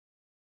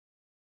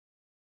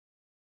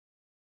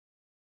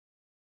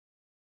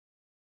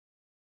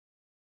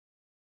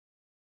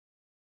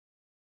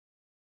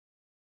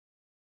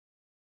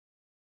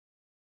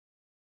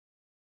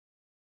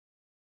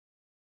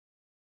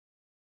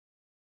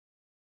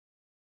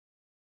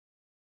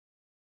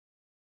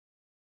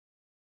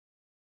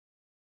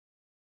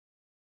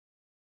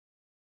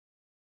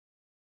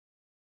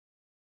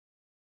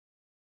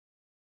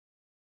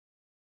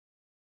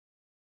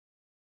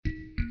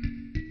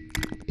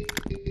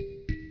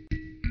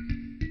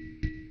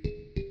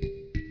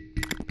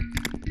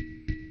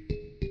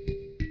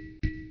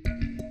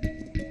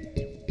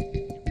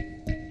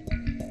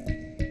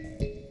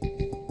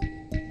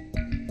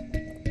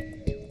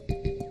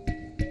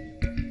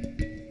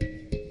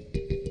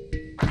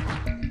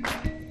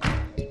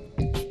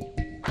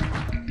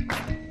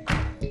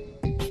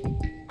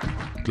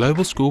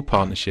Global school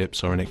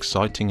partnerships are an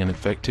exciting and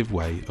effective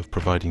way of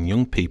providing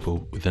young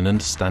people with an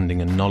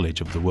understanding and knowledge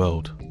of the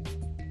world.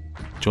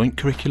 Joint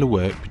curricular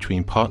work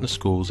between partner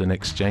schools and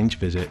exchange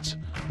visits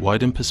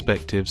widen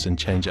perspectives and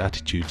change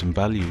attitudes and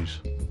values.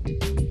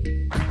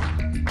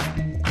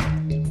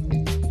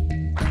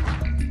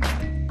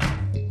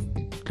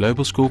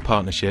 Global School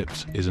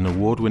Partnerships is an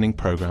award-winning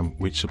programme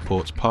which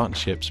supports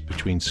partnerships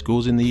between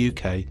schools in the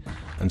UK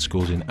and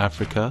schools in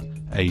Africa,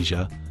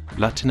 Asia,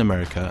 Latin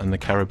America and the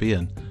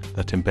Caribbean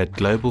that embed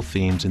global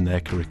themes in their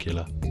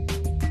curricula.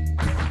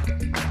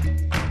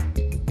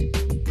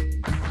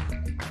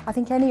 I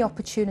think any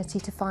opportunity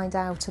to find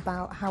out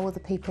about how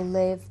other people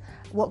live,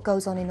 what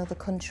goes on in other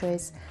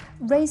countries,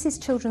 raises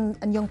children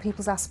and young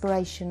people's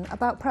aspiration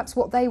about perhaps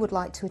what they would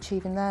like to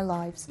achieve in their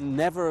lives.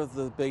 Never have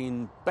there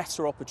been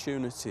better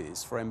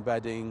opportunities for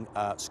embedding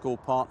school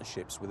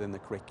partnerships within the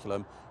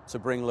curriculum to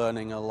bring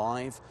learning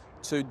alive,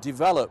 to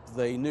develop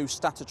the new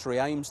statutory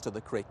aims to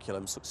the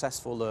curriculum: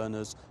 successful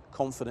learners,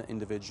 confident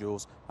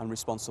individuals and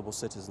responsible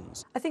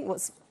citizens. I think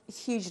what's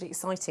hugely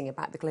exciting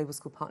about the Global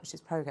School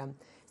Partnerships programme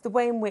is the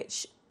way in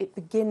which it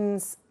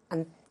begins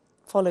and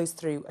follows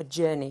through a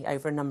journey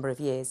over a number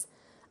of years.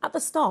 At the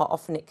start,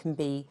 often it can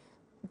be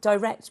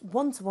direct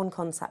one-to-one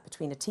contact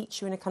between a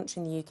teacher in a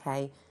country in the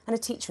UK and a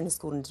teacher in a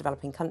school in a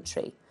developing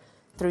country.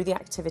 Through the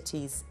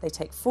activities they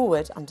take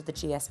forward under the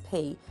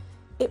GSP,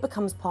 it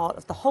becomes part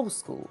of the whole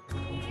school.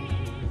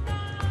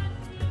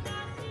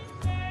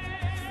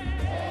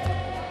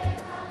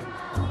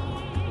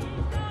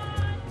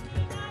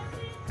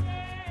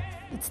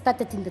 It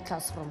started in the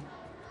classroom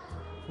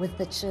with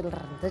the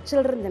children. The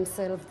children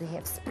themselves, they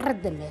have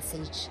spread the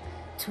message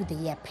to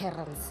their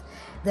parents.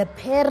 The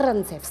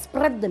parents have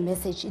spread the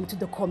message into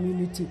the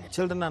community.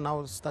 Children are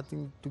now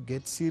starting to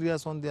get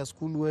serious on their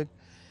schoolwork,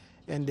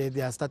 and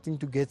they are starting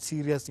to get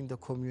serious in the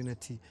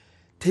community,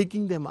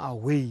 taking them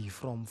away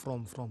from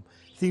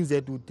things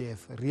that would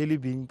have really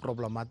been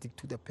problematic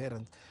to the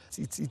parents.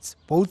 It's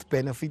both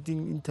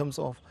benefiting in terms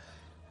of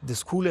the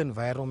school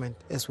environment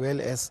as well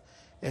as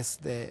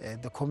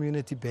the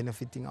community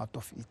benefiting out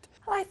of it.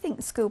 Well, I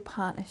think school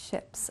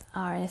partnerships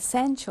are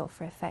essential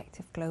for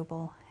effective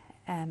global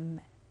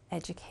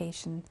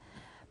education,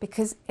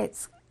 because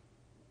it's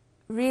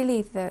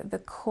really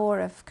the core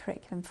of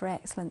Curriculum for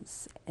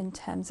Excellence in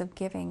terms of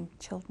giving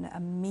children a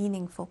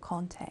meaningful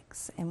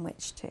context in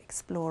which to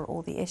explore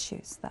all the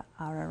issues that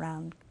are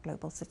around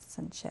global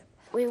citizenship.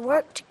 We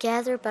work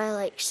together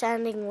by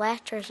sending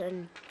letters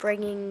and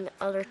bringing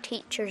other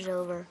teachers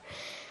over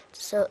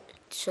so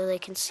they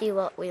can see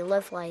what we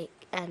live like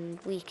and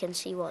we can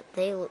see what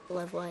they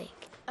live like.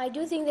 I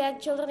do think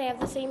that children have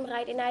the same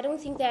right, and I don't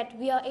think that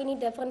we are any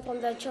different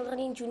from the children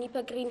in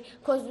Juniper Green,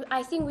 because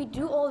I think we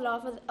do all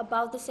love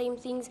about the same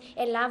things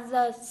and love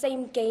the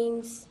same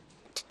games.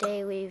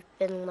 Today we've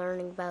been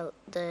learning about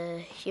the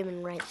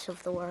human rights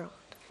of the world.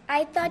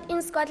 I thought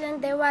in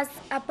Scotland there was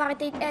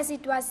apartheid as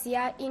it was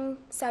here in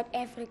South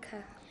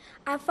Africa.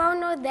 I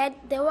found out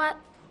that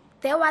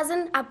there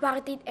wasn't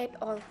apartheid at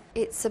all.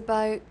 It's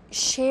about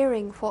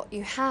sharing what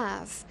you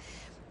have,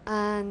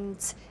 and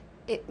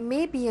it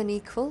may be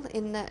unequal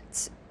in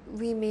that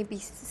we may be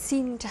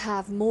seen to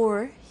have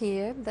more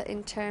here, that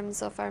in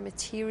terms of our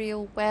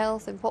material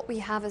wealth and what we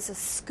have as a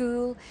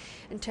school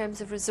in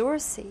terms of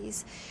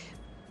resources,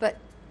 but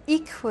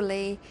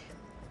equally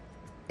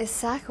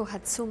Isako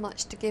had so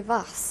much to give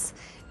us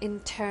in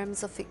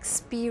terms of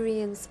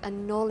experience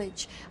and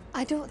knowledge.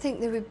 I don't think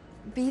there would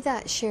be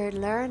that shared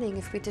learning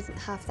if we didn't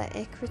have that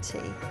equity.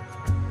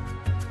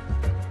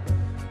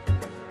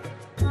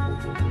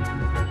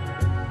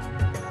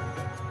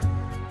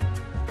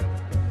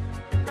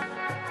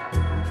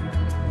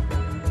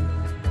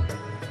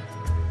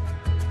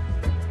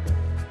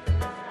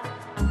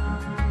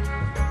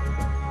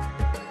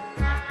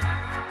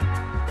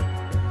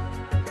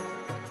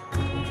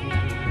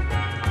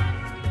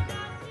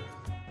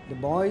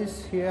 The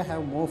boys here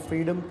have more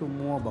freedom to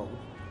move about,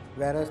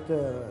 whereas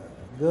the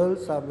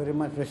girls are very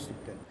much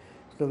restricted.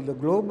 So the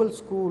Global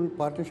School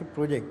Partnership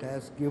Project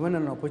has given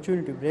an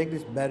opportunity to break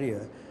this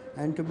barrier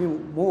and to be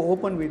more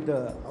open with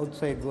the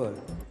outside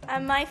world.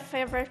 My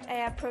favorite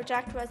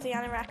project was the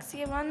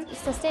anorexia one.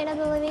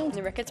 Sustainable living.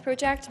 The rickets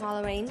project.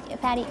 Halloween.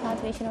 Paddy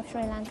cultivation of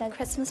Sri Lanka.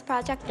 Christmas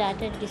project.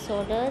 Dietary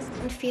disorders.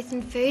 And faith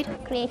in food.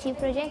 Creative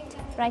project.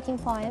 Writing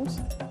poems.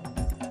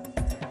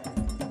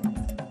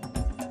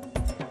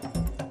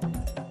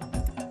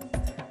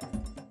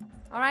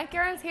 Alright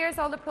girls, here's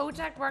all the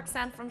project work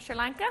sent from Sri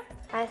Lanka.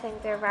 I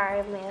think they're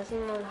very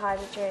amazing on how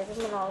to draw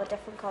them and all the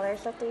different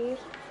colours that they use.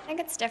 I think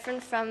it's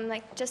different from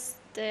just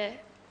the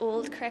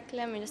old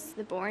curriculum and just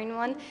the boring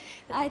one.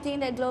 I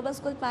think the Global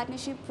School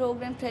Partnership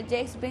Program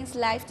projects brings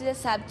life to the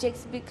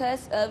subjects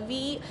because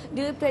we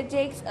do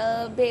projects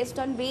based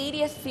on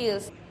various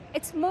fields.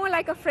 It's more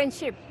like a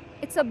friendship.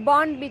 It's a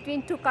bond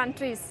between two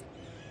countries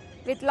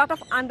with a lot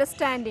of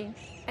understanding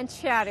and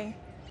sharing.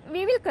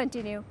 We will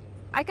continue.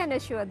 I can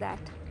assure that.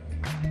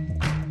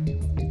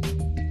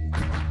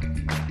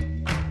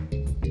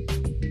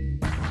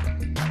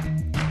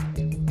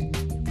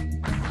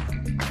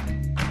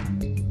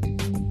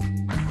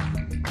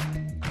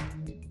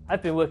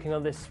 I've been working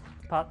on this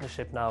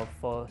partnership now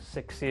for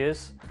 6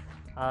 years,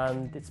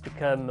 and it's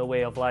become a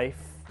way of life,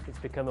 it's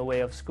become a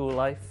way of school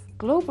life.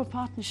 Global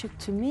partnership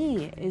to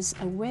me is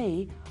a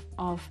way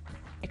of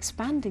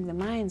expanding the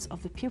minds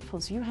of the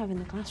pupils you have in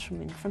the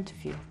classroom in front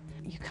of you.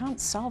 You can't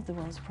solve the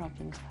world's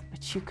problems,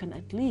 but you can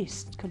at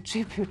least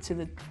contribute to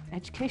the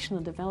educational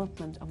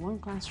development of one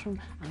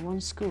classroom and one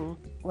school.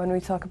 When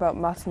we talk about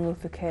Martin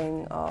Luther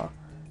King or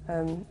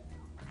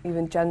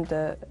even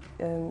gender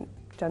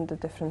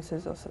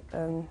differences, or,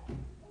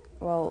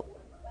 well,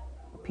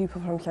 people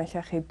from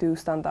Llanelli do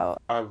stand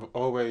out. I've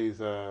always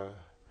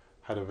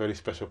had a very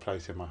special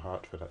place in my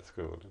heart for that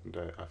school,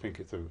 and I think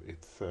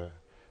it's a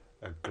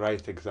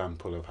great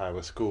example of how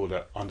a school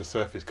that on the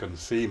surface can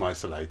seem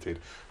isolated,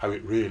 how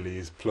it really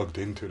is plugged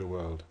into the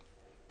world.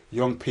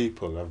 Young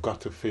people have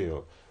got to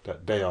feel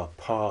that they are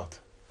part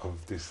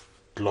of this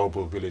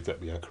global village that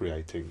we are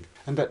creating,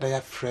 and that they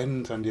have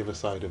friends on the other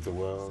side of the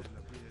world.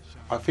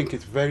 I think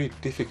it's very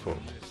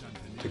difficult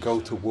to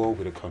go to war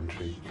with a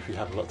country if you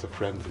have lots of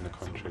friends in the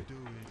country.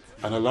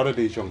 And a lot of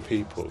these young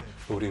people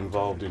who are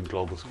involved in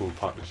global school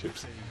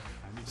partnerships,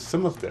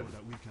 some of them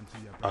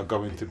are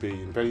going to be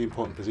in very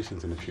important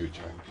positions in the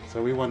future.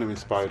 So we want to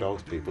inspire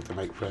those people to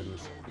make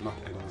friends, not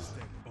enemies.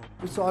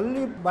 It's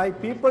only by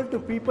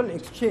people-to-people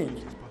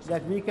exchange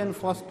that we can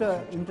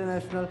foster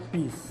international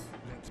peace,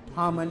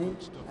 harmony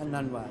and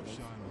non-violence.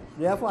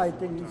 Therefore, I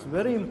think it's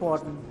very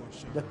important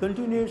the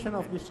continuation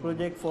of this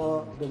project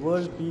for the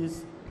world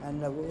peace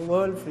and a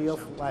world free of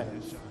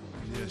violence.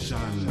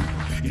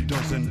 It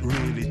doesn't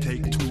really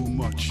take too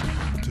much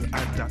to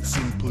add that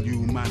simple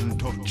human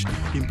touch.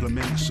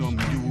 Implement some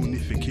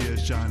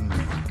unification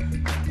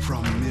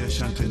from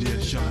nation to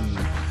nation.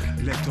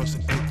 Let us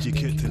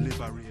educate to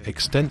liberate.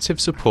 Extensive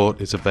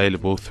support is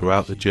available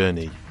throughout the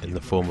journey in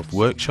the form of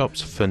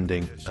workshops,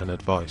 funding and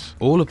advice.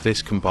 All of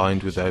this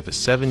combined with over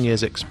 7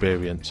 years'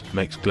 experience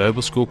makes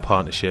Global School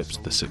Partnerships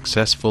the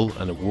successful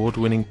and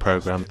award-winning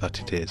programme that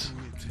it is.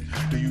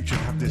 The youth should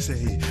have the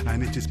say,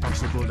 and it is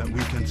possible that we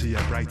can see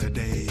a brighter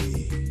day.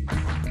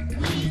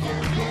 We go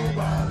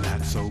global,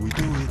 that's how we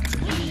do it.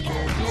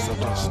 So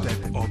just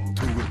step up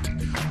to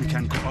it. We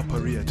can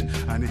cooperate,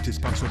 and it is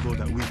possible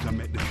that we can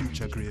make the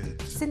future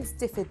great. Since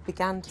DFID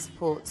began to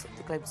support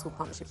the Global School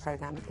Partnership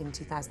Programme in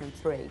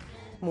 2003,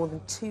 more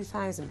than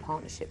 2,000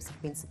 partnerships have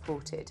been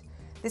supported.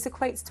 This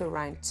equates to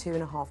around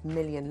 2.5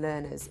 million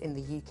learners in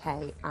the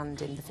UK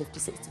and in the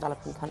 56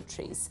 developing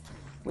countries,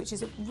 which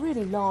is a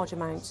really large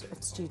amount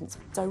of students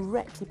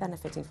directly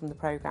benefiting from the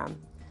programme.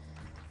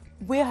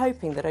 We're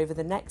hoping that over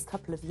the next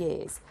couple of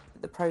years,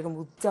 the programme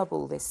will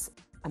double this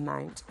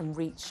amount and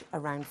reach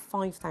around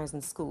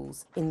 5,000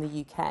 schools in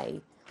the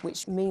UK,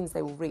 which means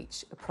they will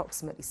reach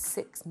approximately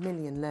 6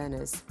 million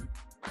learners.